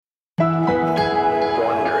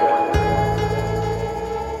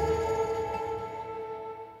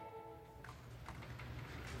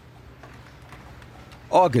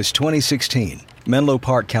August 2016, Menlo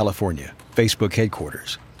Park, California, Facebook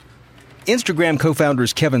headquarters. Instagram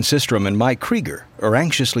co-founders Kevin Systrom and Mike Krieger are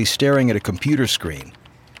anxiously staring at a computer screen.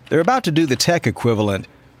 They're about to do the tech equivalent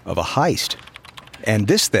of a heist. And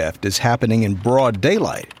this theft is happening in broad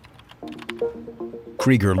daylight.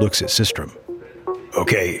 Krieger looks at Systrom.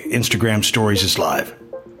 Okay, Instagram Stories is live.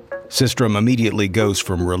 Systrom immediately goes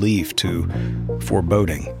from relief to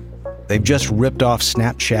foreboding. They've just ripped off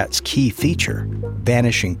Snapchat's key feature,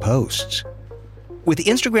 vanishing posts. With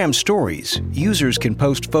Instagram Stories, users can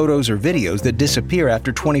post photos or videos that disappear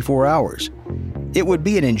after 24 hours. It would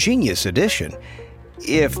be an ingenious addition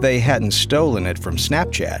if they hadn't stolen it from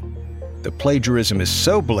Snapchat. The plagiarism is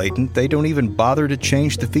so blatant they don't even bother to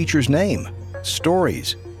change the feature's name,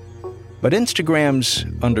 Stories. But Instagram's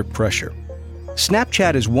under pressure.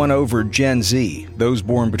 Snapchat has won over Gen Z, those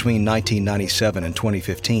born between 1997 and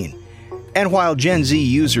 2015. And while Gen Z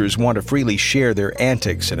users want to freely share their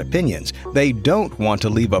antics and opinions, they don't want to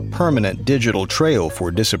leave a permanent digital trail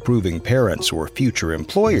for disapproving parents or future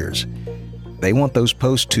employers. They want those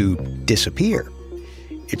posts to disappear.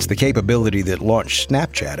 It's the capability that launched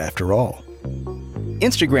Snapchat, after all.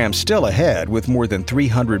 Instagram's still ahead with more than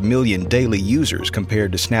 300 million daily users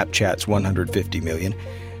compared to Snapchat's 150 million.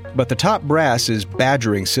 But the top brass is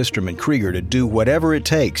badgering Systrom and Krieger to do whatever it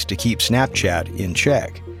takes to keep Snapchat in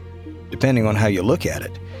check. Depending on how you look at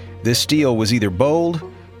it, this steal was either bold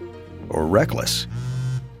or reckless.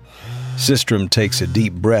 Systrom takes a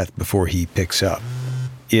deep breath before he picks up.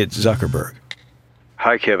 It's Zuckerberg.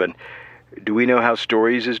 Hi, Kevin. Do we know how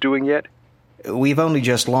Stories is doing yet? We've only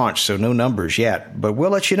just launched, so no numbers yet, but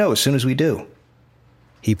we'll let you know as soon as we do.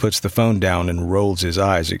 He puts the phone down and rolls his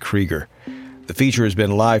eyes at Krieger. The feature has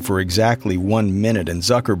been live for exactly 1 minute, and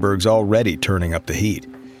Zuckerberg's already turning up the heat.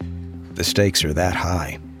 The stakes are that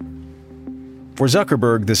high. For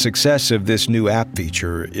Zuckerberg, the success of this new app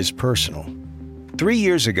feature is personal. 3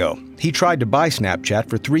 years ago, he tried to buy Snapchat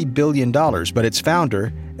for $3 billion, but its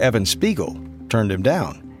founder, Evan Spiegel, turned him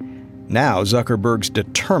down. Now, Zuckerberg's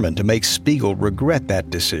determined to make Spiegel regret that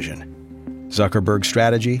decision. Zuckerberg's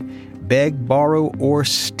strategy? Beg, borrow, or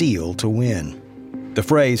steal to win. The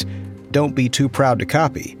phrase, "Don't be too proud to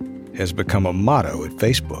copy," has become a motto at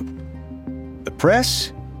Facebook. The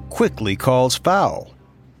press quickly calls foul.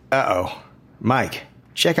 Uh-oh. Mike,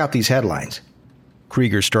 check out these headlines.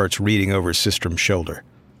 Krieger starts reading over Systrom's shoulder.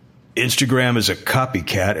 Instagram is a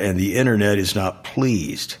copycat and the internet is not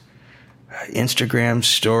pleased. Instagram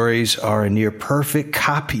Stories are a near-perfect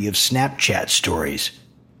copy of Snapchat Stories.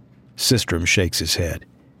 Systrom shakes his head.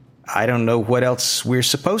 I don't know what else we're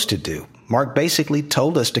supposed to do. Mark basically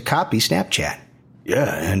told us to copy Snapchat.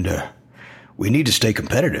 Yeah, and we need to stay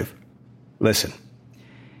competitive. Listen,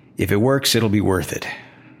 if it works, it'll be worth it.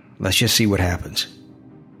 Let's just see what happens.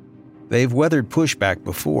 They've weathered pushback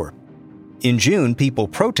before. In June, people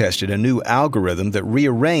protested a new algorithm that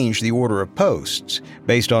rearranged the order of posts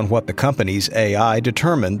based on what the company's AI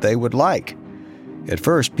determined they would like. At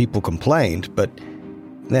first, people complained, but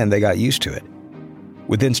then they got used to it.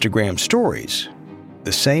 With Instagram Stories,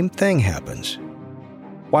 the same thing happens.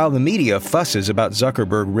 While the media fusses about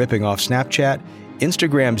Zuckerberg ripping off Snapchat,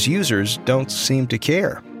 Instagram's users don't seem to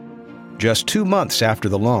care. Just 2 months after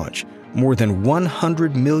the launch, more than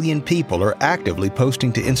 100 million people are actively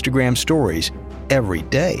posting to Instagram Stories every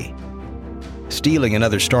day. Stealing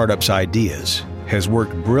another startup's ideas has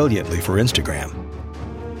worked brilliantly for Instagram.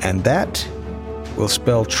 And that will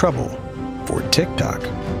spell trouble for TikTok.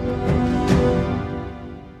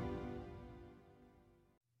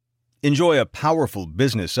 Enjoy a powerful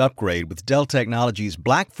business upgrade with Dell Technologies'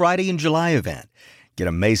 Black Friday and July event. Get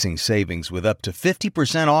amazing savings with up to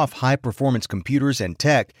 50% off high-performance computers and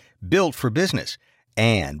tech built for business.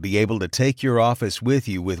 And be able to take your office with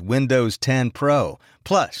you with Windows 10 Pro.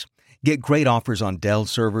 Plus, get great offers on Dell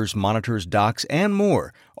servers, monitors, docks, and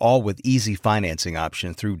more, all with easy financing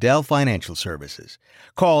options through Dell Financial Services.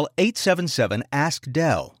 Call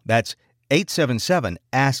 877-ASK-DELL. That's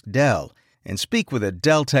 877-ASK-DELL. And speak with a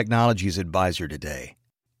Dell Technologies advisor today.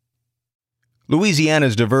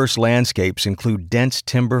 Louisiana's diverse landscapes include dense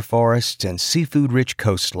timber forests and seafood-rich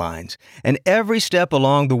coastlines. And every step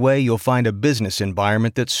along the way, you'll find a business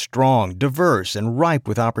environment that's strong, diverse, and ripe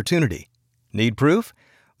with opportunity. Need proof?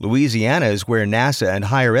 Louisiana is where NASA and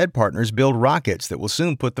higher ed partners build rockets that will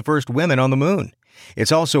soon put the first women on the moon.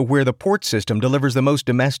 It's also where the port system delivers the most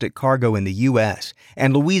domestic cargo in the U.S.,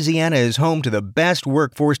 and Louisiana is home to the best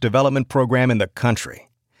workforce development program in the country.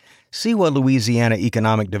 See what Louisiana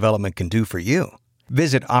Economic Development can do for you.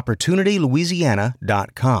 Visit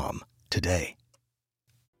OpportunityLouisiana.com today.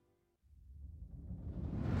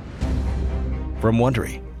 From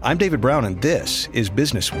Wondery, I'm David Brown, and this is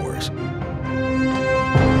Business Wars.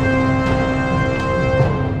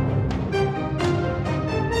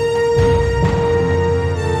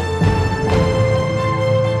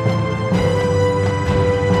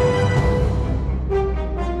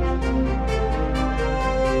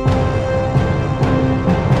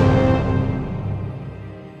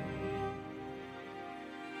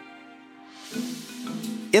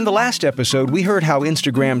 In the last episode, we heard how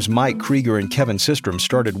Instagram's Mike Krieger and Kevin Systrom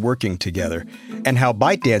started working together, and how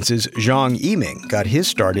ByteDance's Zhang Yiming got his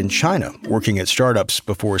start in China, working at startups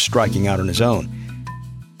before striking out on his own.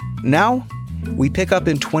 Now, we pick up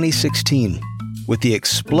in 2016 with the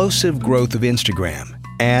explosive growth of Instagram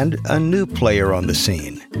and a new player on the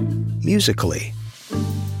scene, Musical.ly.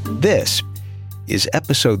 This is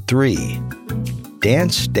Episode 3,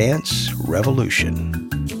 Dance Dance Revolution.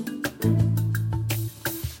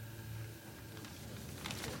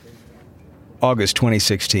 August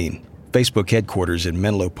 2016, Facebook headquarters in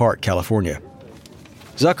Menlo Park, California.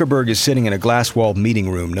 Zuckerberg is sitting in a glass-walled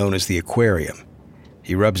meeting room known as the Aquarium.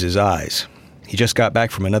 He rubs his eyes. He just got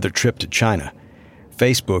back from another trip to China.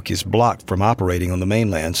 Facebook is blocked from operating on the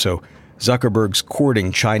mainland, so Zuckerberg's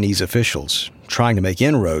courting Chinese officials, trying to make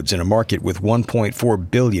inroads in a market with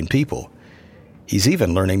 1.4 billion people. He's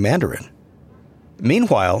even learning Mandarin.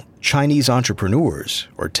 Meanwhile, Chinese entrepreneurs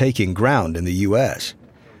are taking ground in the U.S.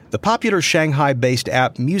 The popular Shanghai-based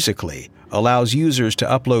app Musical.ly allows users to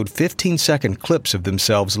upload 15-second clips of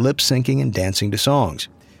themselves lip-syncing and dancing to songs.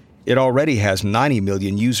 It already has 90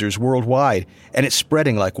 million users worldwide, and it's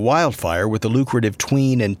spreading like wildfire with the lucrative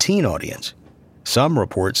tween and teen audience. Some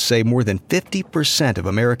reports say more than 50% of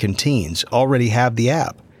American teens already have the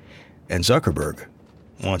app, and Zuckerberg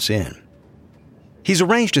wants in. He's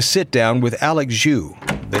arranged a sit-down with Alex Zhu,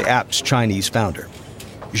 the app's Chinese founder.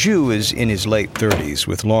 Zhu is in his late 30s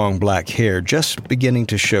with long black hair just beginning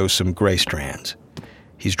to show some gray strands.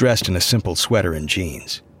 He's dressed in a simple sweater and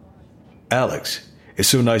jeans. Alex, it's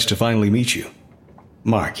so nice to finally meet you.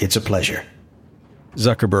 Mark, it's a pleasure.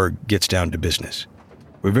 Zuckerberg gets down to business.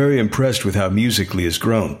 We're very impressed with how Musical.ly has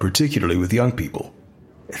grown, particularly with young people.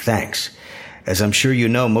 Thanks. As I'm sure you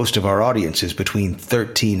know, most of our audience is between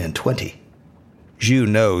 13 and 20. Zhu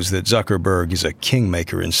knows that Zuckerberg is a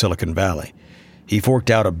kingmaker in Silicon Valley. He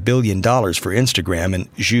forked out $1 billion for Instagram,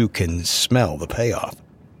 and Zhu can smell the payoff.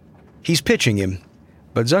 He's pitching him,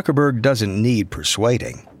 but Zuckerberg doesn't need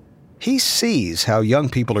persuading. He sees how young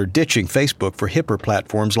people are ditching Facebook for hipper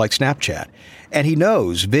platforms like Snapchat, and he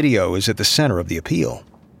knows video is at the center of the appeal.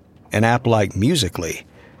 An app like Musical.ly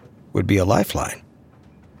would be a lifeline.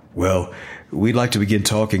 Well, we'd like to begin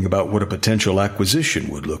talking about what a potential acquisition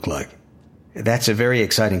would look like. That's a very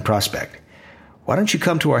exciting prospect. Why don't you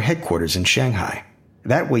come to our headquarters in Shanghai?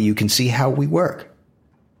 That way you can see how we work.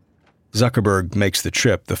 Zuckerberg makes the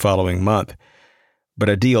trip the following month, but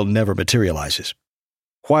a deal never materializes.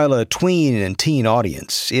 While a tween and teen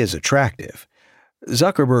audience is attractive,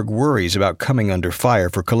 Zuckerberg worries about coming under fire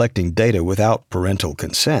for collecting data without parental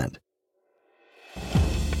consent.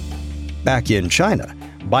 Back in China,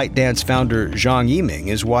 ByteDance founder Zhang Yiming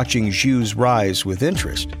is watching Zhu's rise with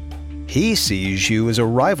interest. He sees Zhu as a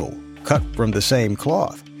rival, cut from the same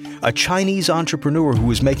cloth, a Chinese entrepreneur who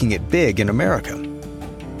is making it big in America.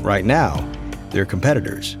 Right now, they're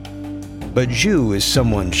competitors. But Zhu is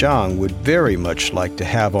someone Zhang would very much like to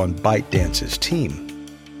have on ByteDance's team.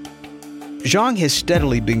 Zhang has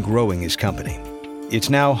steadily been growing his company. It's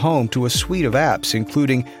now home to a suite of apps,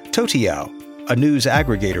 including Toutiao, a news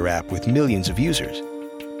aggregator app with millions of users.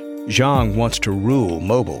 Zhang wants to rule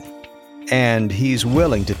mobile, and he's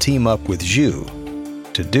willing to team up with Zhu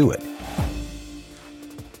to do it.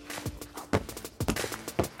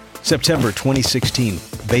 September 2016,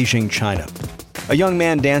 Beijing, China. A young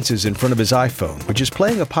man dances in front of his iPhone, which is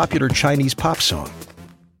playing a popular Chinese pop song.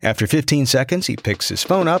 After 15 seconds, he picks his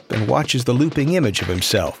phone up and watches the looping image of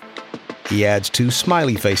himself. He adds 2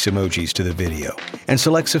 smiley face emojis to the video and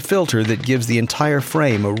selects a filter that gives the entire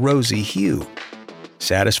frame a rosy hue.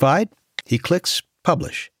 Satisfied? He clicks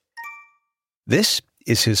Publish. This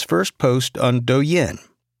is his first post on Douyin.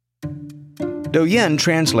 Douyin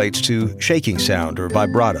translates to shaking sound or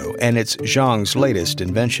vibrato, and it's Zhang's latest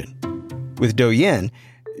invention. With Douyin,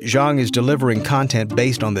 Zhang is delivering content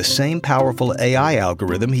based on the same powerful AI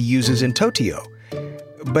algorithm he uses in Toutiao.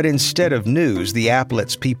 But instead of news, the app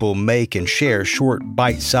lets people make and share short,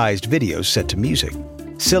 bite-sized videos set to music.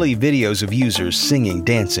 Silly videos of users singing,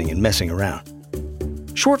 dancing, and messing around.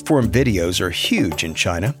 Short-form videos are huge in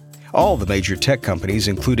China. All the major tech companies,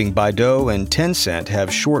 including Baidu and Tencent, have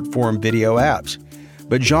short-form video apps.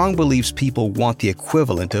 But Zhang believes people want the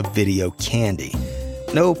equivalent of video candy.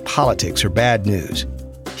 No politics or bad news.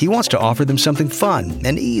 He wants to offer them something fun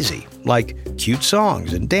and easy, like cute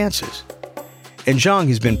songs and dances. And Zhang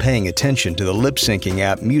has been paying attention to the lip-syncing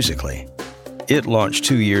app Musical.ly. It launched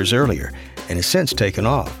 2 years earlier and has since taken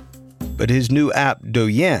off. But his new app,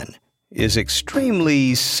 Douyin, is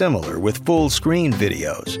extremely similar with full-screen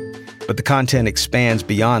videos. But the content expands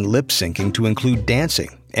beyond lip-syncing to include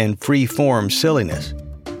dancing and free-form silliness.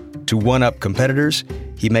 To one-up competitors,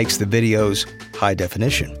 he makes the videos high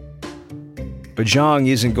definition. But Zhang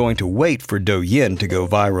isn't going to wait for Douyin to go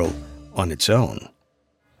viral on its own.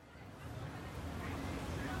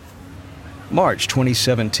 March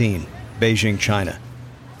 2017, Beijing, China.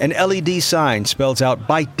 An LED sign spells out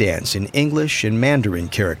ByteDance in English and Mandarin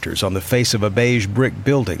characters on the face of a beige brick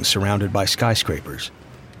building surrounded by skyscrapers.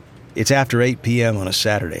 It's after 8 p.m. on a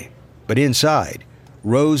Saturday, but inside,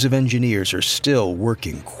 rows of engineers are still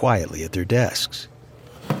working quietly at their desks.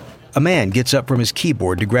 A man gets up from his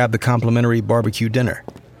keyboard to grab the complimentary barbecue dinner.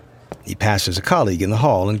 He passes a colleague in the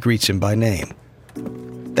hall and greets him by name.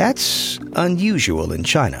 That's unusual in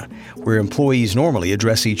China, where employees normally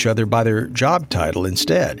address each other by their job title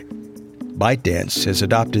instead. ByteDance has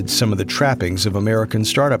adopted some of the trappings of American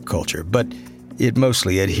startup culture, but it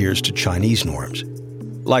mostly adheres to Chinese norms.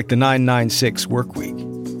 Like the 996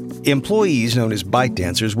 workweek. Employees known as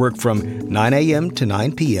ByteDancers work from 9 a.m. to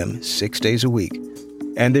 9 p.m. 6 days a week.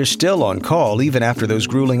 And they're still on call even after those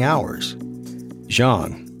grueling hours.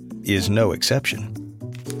 Zhang is no exception.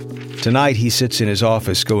 Tonight, he sits in his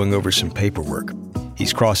office going over some paperwork.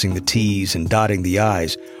 He's crossing the T's and dotting the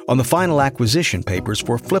I's on the final acquisition papers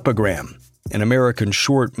for Flipagram, an American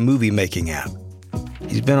short movie-making app.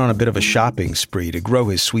 He's been on a bit of a shopping spree to grow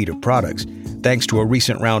his suite of products, thanks to a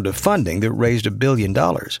recent round of funding that raised $1 billion.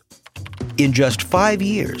 In just 5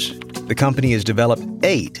 years, the company has developed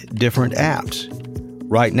 8 different apps.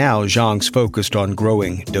 Right now, Zhang's focused on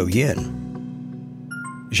growing Douyin.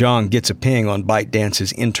 Zhang gets a ping on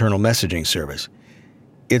ByteDance's internal messaging service.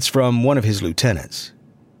 It's from one of his lieutenants.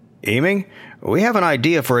 Yiming, we have an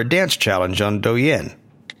idea for a dance challenge on Douyin.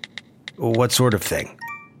 What sort of thing?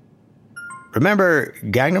 Remember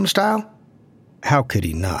Gangnam Style? How could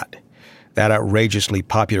he not? That outrageously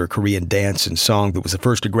popular Korean dance and song that was the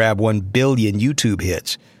first to grab 1 billion YouTube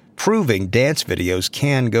hits, proving dance videos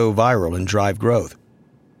can go viral and drive growth.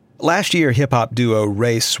 Last year, hip-hop duo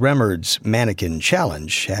Ray Sremmurd's Mannequin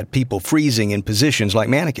Challenge had people freezing in positions like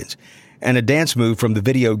mannequins, and a dance move from the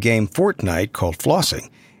video game Fortnite called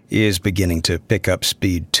flossing is beginning to pick up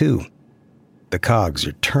speed too. The cogs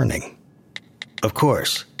are turning. Of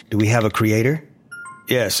course. Do we have a creator?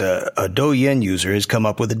 Yes, a Douyin user has come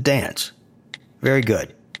up with a dance. Very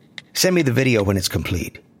good. Send me the video when it's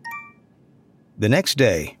complete. The next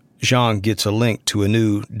day, Zhang gets a link to a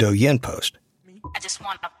new Douyin post.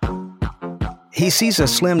 He sees a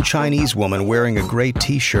slim Chinese woman wearing a gray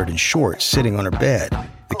t-shirt and shorts sitting on her bed.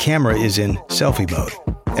 The camera is in selfie mode.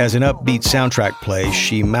 As an upbeat soundtrack plays,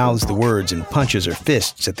 she mouths the words and punches her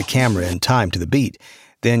fists at the camera in time to the beat,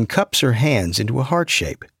 then cups her hands into a heart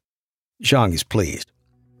shape. Zhang is pleased.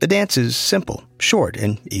 The dance is simple, short,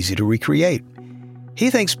 and easy to recreate. He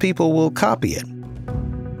thinks people will copy it.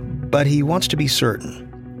 But he wants to be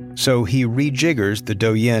certain, so he rejiggers the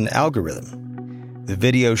Douyin algorithm. The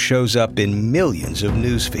video shows up in millions of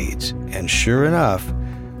news feeds, and sure enough,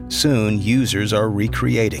 soon users are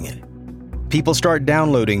recreating it. People start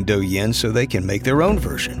downloading Douyin so they can make their own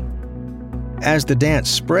version. As the dance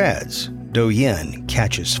spreads, Douyin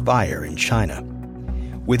catches fire in China.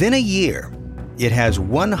 Within a year, it has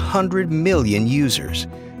 100 million users,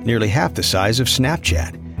 nearly half the size of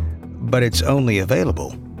Snapchat, but it's only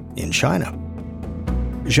available in China.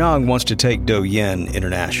 Zhang wants to take Douyin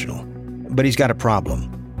international, but he's got a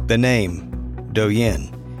problem. The name,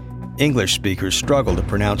 Douyin. English speakers struggle to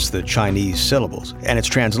pronounce the Chinese syllables, and its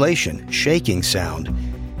translation, shaking sound,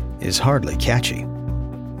 is hardly catchy.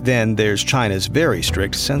 Then there's China's very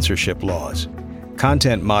strict censorship laws.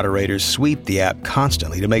 Content moderators sweep the app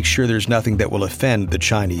constantly to make sure there's nothing that will offend the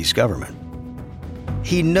Chinese government.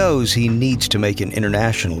 He knows he needs to make an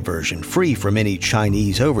international version free from any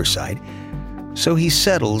Chinese oversight, so he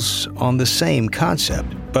settles on the same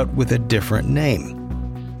concept, but with a different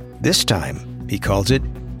name. This time, he calls it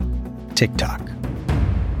TikTok.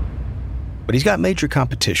 But he's got major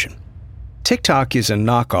competition. TikTok is a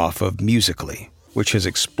knockoff of Musical.ly, which has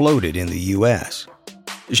exploded in the US.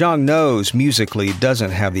 Zhang knows Musical.ly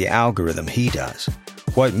doesn't have the algorithm he does.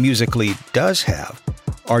 What Musical.ly does have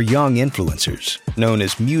are young influencers, known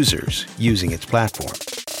as musers, using its platform.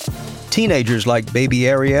 Teenagers like Baby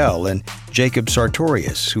Ariel and Jacob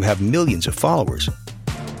Sartorius, who have millions of followers.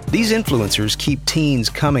 These influencers keep teens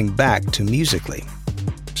coming back to Musical.ly.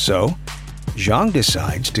 So, Zhang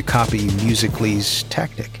decides to copy Musical.ly's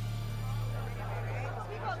tactic.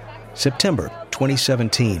 September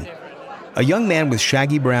 2017. A young man with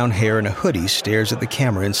shaggy brown hair and a hoodie stares at the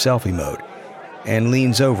camera in selfie mode and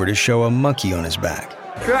leans over to show a monkey on his back.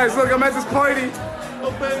 Guys, look, I'm at this party.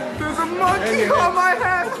 There's a monkey on my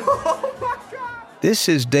head. Oh my God. This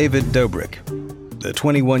is David Dobrik. The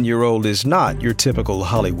 21-year-old is not your typical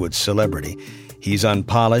Hollywood celebrity. He's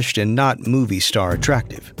unpolished and not movie star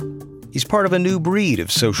attractive. He's part of a new breed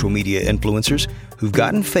of social media influencers who've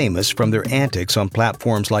gotten famous from their antics on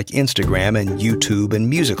platforms like Instagram and YouTube and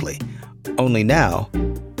Musical.ly. Only now,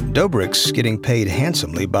 Dobrik's getting paid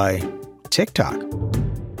handsomely by TikTok.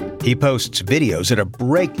 He posts videos at a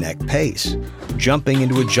breakneck pace, jumping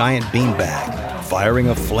into a giant beanbag, firing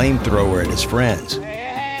a flamethrower at his friends,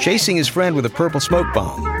 chasing his friend with a purple smoke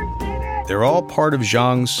bomb. They're all part of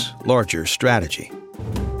Zhang's larger strategy.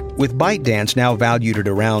 With ByteDance now valued at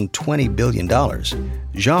around $20 billion,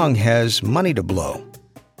 Zhang has money to blow.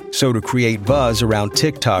 So to create buzz around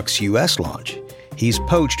TikTok's US launch, he's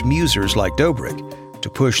poached musers like Dobrik to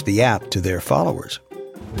push the app to their followers.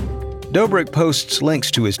 Dobrik posts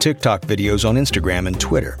links to his TikTok videos on Instagram and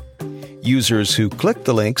Twitter. Users who click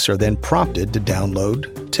the links are then prompted to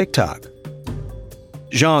download TikTok.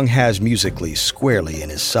 Zhang has Musical.ly squarely in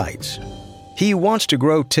his sights. He wants to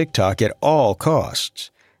grow TikTok at all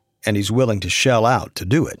costs, and he's willing to shell out to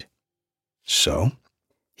do it. So,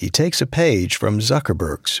 he takes a page from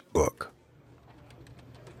Zuckerberg's book.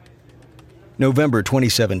 November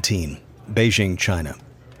 2017, Beijing, China.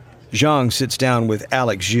 Zhang sits down with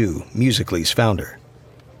Alex Zhu, Musical.ly's founder.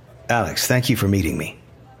 Alex, thank you for meeting me.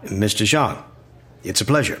 Mr. Zhang, it's a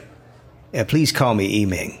pleasure. Please call me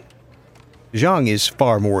Yiming. Zhang is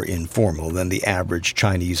far more informal than the average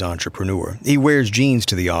Chinese entrepreneur. He wears jeans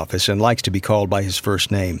to the office and likes to be called by his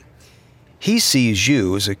first name. He sees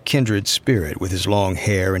Zhu as a kindred spirit with his long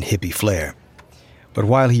hair and hippie flair. But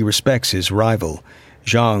while he respects his rival,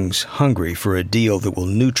 Zhang's hungry for a deal that will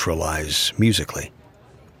neutralize Musical.ly.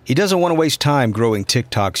 He doesn't want to waste time growing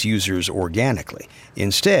TikTok's users organically.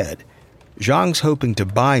 Instead, Zhang's hoping to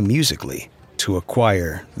buy Musical.ly to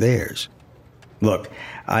acquire theirs. Look,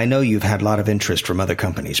 I know you've had a lot of interest from other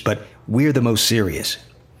companies, but we're the most serious.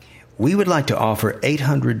 We would like to offer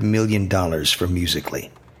 $800 million for Musical.ly,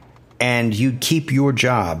 and you'd keep your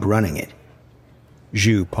job running it.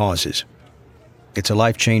 Zhu pauses. It's a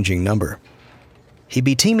life-changing number. He'd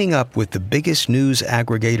be teaming up with the biggest news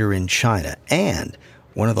aggregator in China and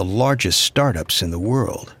one of the largest startups in the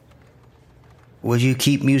world. Would you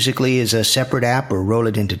keep Musical.ly as a separate app or roll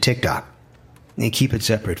it into TikTok? Keep it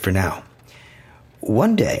separate for now.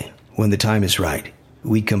 One day, when the time is right,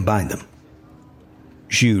 we'd combine them.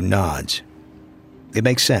 Zhu nods. It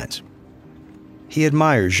makes sense. He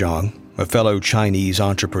admires Zhang, a fellow Chinese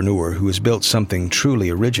entrepreneur who has built something truly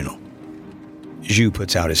original. Zhu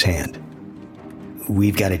puts out his hand.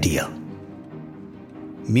 We've got a deal.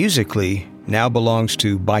 Musical.ly now belongs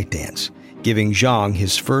to ByteDance, giving Zhang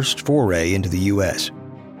his first foray into the U.S.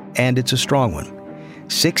 And it's a strong one.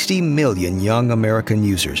 60 million young American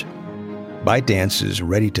users. ByteDance is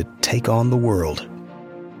ready to take on the world.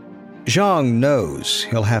 Zhang knows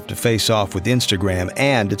he'll have to face off with Instagram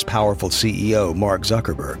and its powerful CEO, Mark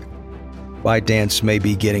Zuckerberg. ByteDance may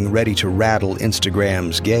be getting ready to rattle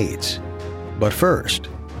Instagram's gates. But first,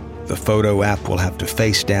 the photo app will have to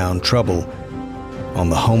face down trouble on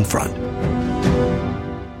the home front.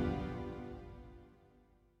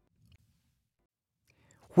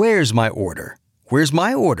 Where's my order? Where's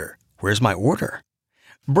my order? Where's my order?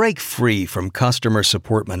 Break free from customer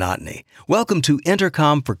support monotony. Welcome to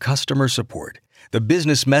Intercom for Customer Support, the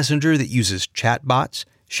business messenger that uses chatbots,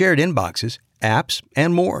 shared inboxes, apps,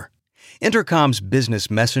 and more. Intercom's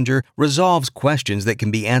business messenger resolves questions that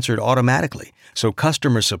can be answered automatically, so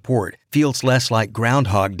customer support feels less like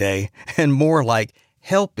Groundhog Day and more like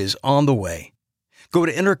help is on the way. Go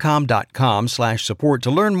to intercom.com/support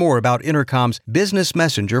to learn more about Intercom's business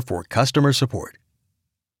messenger for customer support.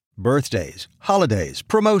 Birthdays, holidays,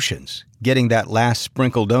 promotions, getting that last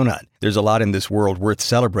sprinkle donut. There's a lot in this world worth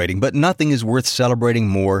celebrating, but nothing is worth celebrating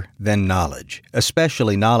more than knowledge,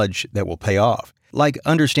 especially knowledge that will pay off, like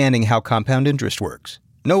understanding how compound interest works,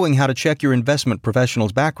 knowing how to check your investment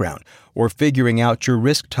professional's background, or figuring out your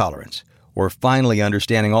risk tolerance, or finally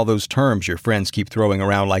understanding all those terms your friends keep throwing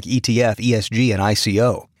around like ETF, ESG, and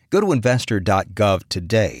ICO. Go to investor.gov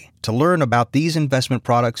today to learn about these investment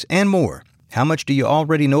products and more. How much do you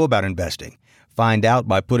already know about investing? Find out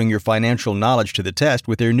by putting your financial knowledge to the test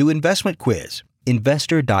with their new investment quiz.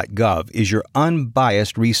 Investor.gov is your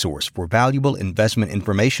unbiased resource for valuable investment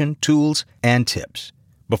information, tools, and tips.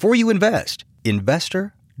 Before you invest,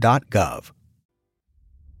 investor.gov.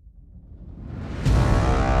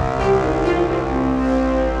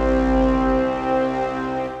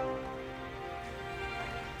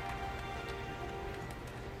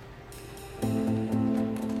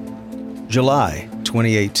 July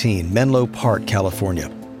 2018, Menlo Park, California.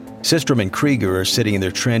 Systrom and Krieger are sitting in their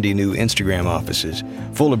trendy new Instagram offices,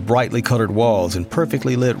 full of brightly colored walls and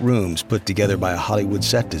perfectly lit rooms put together by a Hollywood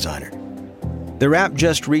set designer. Their app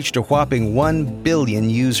just reached a whopping 1 billion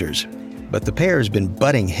users, but the pair has been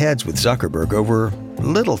butting heads with Zuckerberg over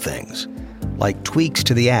little things, like tweaks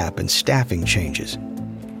to the app and staffing changes.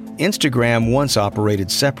 Instagram once operated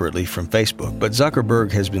separately from Facebook, but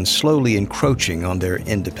Zuckerberg has been slowly encroaching on their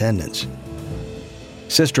independence.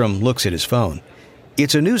 Systrom looks at his phone.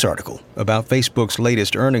 It's a news article about Facebook's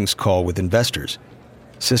latest earnings call with investors.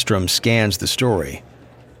 Systrom scans the story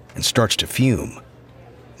and starts to fume.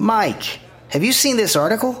 Mike, have you seen this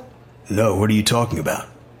article? No, what are you talking about?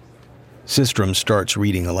 Systrom starts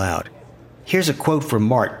reading aloud. Here's a quote from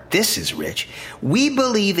Mark. This is rich. We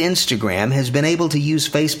believe Instagram has been able to use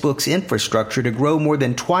Facebook's infrastructure to grow more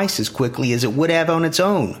than twice as quickly as it would have on its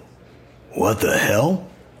own. What the hell?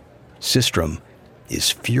 Systrom is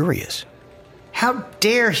furious. How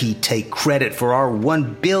dare he take credit for our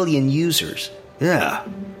 1 billion users? Yeah,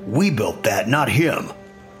 we built that, not him.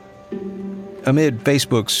 Amid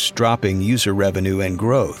Facebook's dropping user revenue and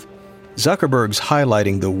growth, Zuckerberg's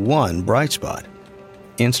highlighting the one bright spot,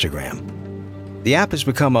 Instagram. The app has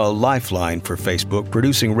become a lifeline for Facebook,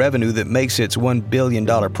 producing revenue that makes its $1 billion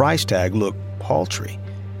price tag look paltry.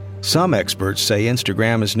 Some experts say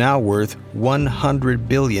Instagram is now worth $100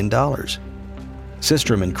 billion.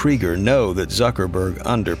 Systrom and Krieger know that Zuckerberg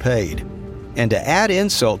underpaid. And to add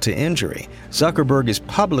insult to injury, Zuckerberg is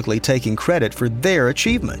publicly taking credit for their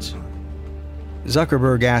achievements.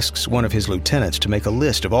 Zuckerberg asks one of his lieutenants to make a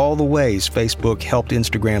list of all the ways Facebook helped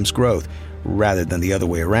Instagram's growth, rather than the other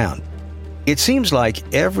way around. It seems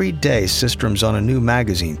like every day Systrom's on a new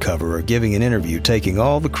magazine cover or giving an interview taking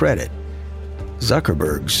all the credit.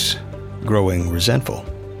 Zuckerberg's growing resentful.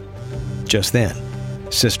 Just then,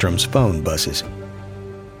 Systrom's phone buzzes.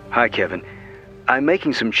 Hi, Kevin. I'm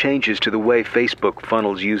making some changes to the way Facebook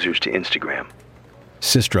funnels users to Instagram.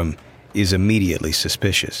 Systrom is immediately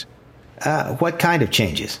suspicious. What kind of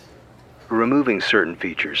changes? Removing certain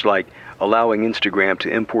features, like allowing Instagram to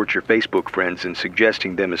import your Facebook friends and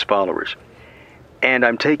suggesting them as followers. And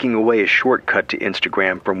I'm taking away a shortcut to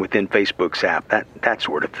Instagram from within Facebook's app, that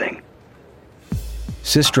sort of thing.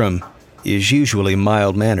 Systrom is usually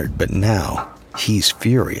mild-mannered, but now he's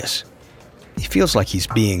furious. He feels like he's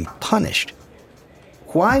being punished.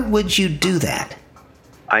 Why would you do that?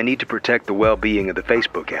 I need to protect the well-being of the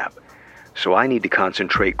Facebook app, so I need to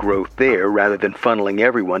concentrate growth there rather than funneling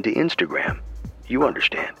everyone to Instagram. You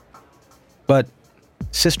understand. But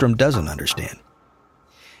Systrom doesn't understand.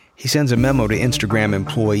 He sends a memo to Instagram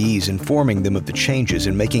employees informing them of the changes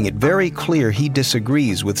and making it very clear he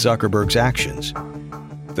disagrees with Zuckerberg's actions.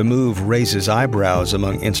 The move raises eyebrows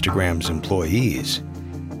among Instagram's employees.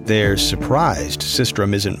 They're surprised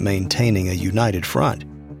Systrom isn't maintaining a united front.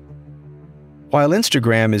 While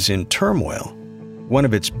Instagram is in turmoil, one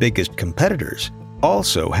of its biggest competitors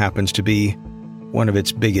also happens to be one of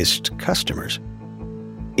its biggest customers.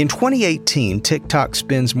 In 2018, TikTok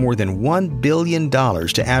spends more than $1 billion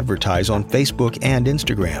to advertise on Facebook and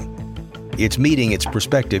Instagram. It's meeting its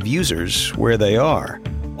prospective users where they are,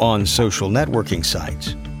 on social networking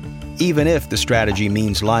sites. Even if the strategy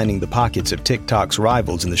means lining the pockets of TikTok's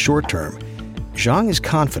rivals in the short term, Zhang is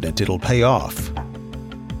confident it'll pay off.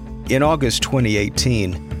 In August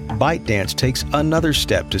 2018, ByteDance takes another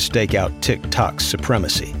step to stake out TikTok's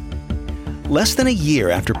supremacy. Less than a year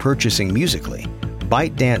after purchasing Musical.ly,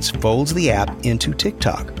 ByteDance folds the app into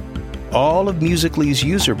TikTok. All of Musical.ly's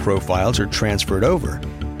user profiles are transferred over,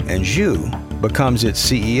 and Zhu becomes its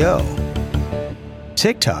CEO.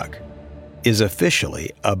 TikTok is officially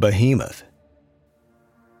a behemoth.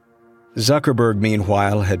 Zuckerberg,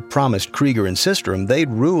 meanwhile, had promised Krieger and Systrom they'd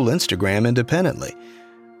rule Instagram independently.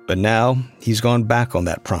 But now he's gone back on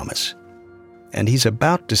that promise, and he's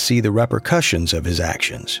about to see the repercussions of his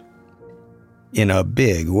actions. In a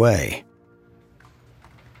big way.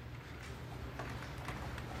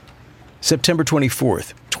 September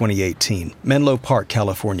 24th, 2018, Menlo Park,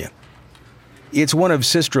 California. It's one of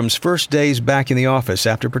Systrom's first days back in the office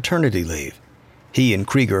after paternity leave. He and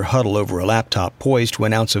Krieger huddle over a laptop poised to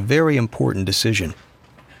announce a very important decision.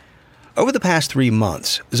 Over the past 3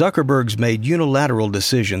 months, Zuckerberg's made unilateral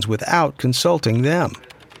decisions without consulting them.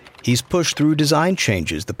 He's pushed through design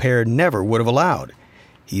changes the pair never would have allowed.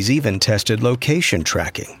 He's even tested location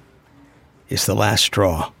tracking. It's the last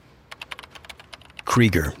straw.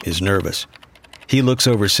 Krieger is nervous. He looks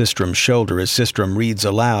over Systrom's shoulder as Systrom reads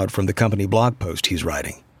aloud from the company blog post he's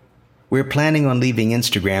writing. We're planning on leaving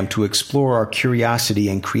Instagram to explore our curiosity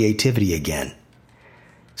and creativity again.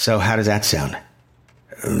 So how does that sound?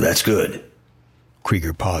 That's good.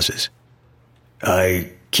 Krieger pauses.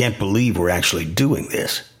 I can't believe we're actually doing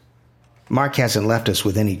this. Mark hasn't left us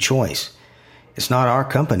with any choice. It's not our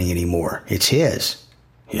company anymore. It's his.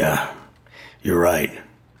 Yeah, you're right.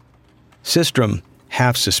 Systrom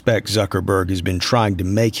half suspects Zuckerberg has been trying to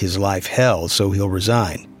make his life hell, so he'll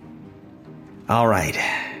resign. All right.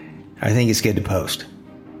 I think it's good to post.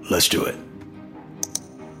 Let's do it.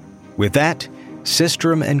 With that,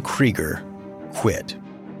 Systrom and Krieger quit.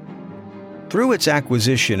 Through its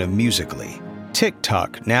acquisition of Musical.ly,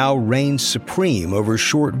 TikTok now reigns supreme over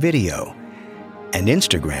short video, and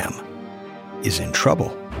Instagram is in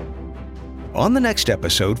trouble. On the next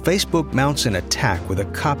episode, Facebook mounts an attack with a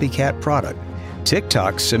copycat product.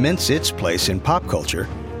 TikTok cements its place in pop culture,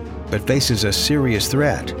 but faces a serious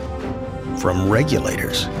threat from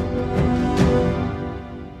regulators.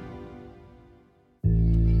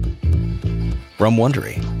 From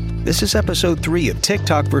Wondery, this is episode 3 of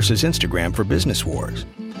TikTok versus Instagram for Business Wars.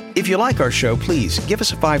 If you like our show, please give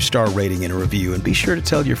us a 5-star rating and a review, and be sure to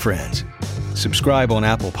tell your friends. Subscribe on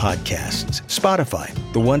Apple Podcasts, Spotify,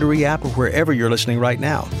 the Wondery app, or wherever you're listening right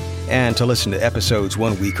now. And to listen to episodes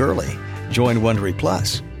 1 week early, join Wondery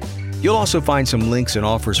Plus. You'll also find some links and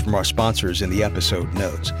offers from our sponsors in the episode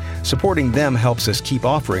notes. Supporting them helps us keep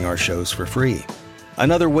offering our shows for free.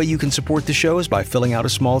 Another way you can support the show is by filling out a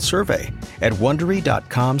small survey at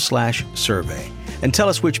Wondery.com/survey and tell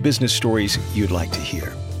us which business stories you'd like to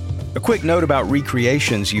hear. A quick note about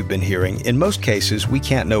recreations you've been hearing. In most cases, we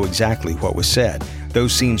can't know exactly what was said.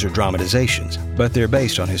 Those scenes are dramatizations, but they're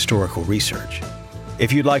based on historical research.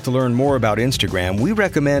 If you'd like to learn more about Instagram, we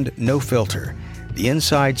recommend No Filter, The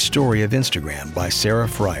Inside Story of Instagram by Sarah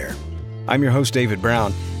Fryer. I'm your host, David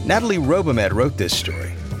Brown. Natalie Robomed wrote this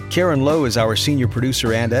story. Karen Lowe is our senior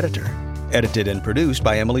producer and editor. Edited and produced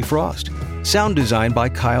by Emily Frost. Sound design by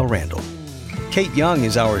Kyle Randall. Kate Young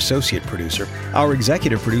is our associate producer. Our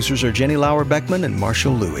executive producers are Jenny Lauer-Beckman and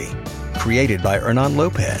Marshall Louie. Created by Hernan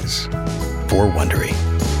Lopez. For Wondery.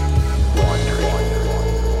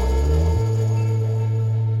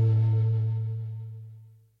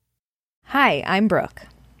 Hi, I'm Brooke.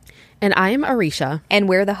 And I'm Arisha. And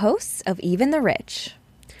we're the hosts of Even the Rich.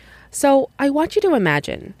 So I want you to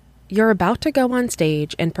imagine you're about to go on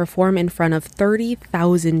stage and perform in front of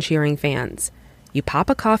 30,000 cheering fans. You pop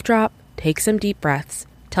a cough drop, take some deep breaths,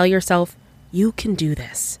 tell yourself, you can do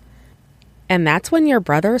this. And that's when your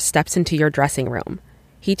brother steps into your dressing room.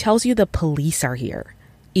 He tells you the police are here.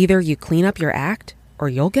 Either you clean up your act or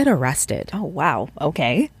you'll get arrested. Oh, wow.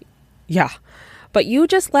 Okay. Yeah. But you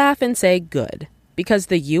just laugh and say good, because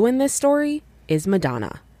the you in this story is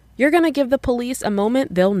Madonna. You're going to give the police a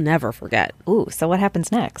moment they'll never forget. Ooh, so what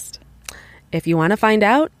happens next? If you want to find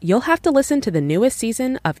out, you'll have to listen to the newest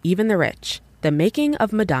season of Even the Rich, The Making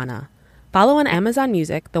of Madonna. Follow on Amazon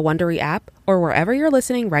Music, the Wondery app, or wherever you're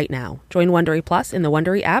listening right now. Join Wondery Plus in the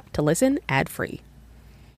Wondery app to listen ad-free.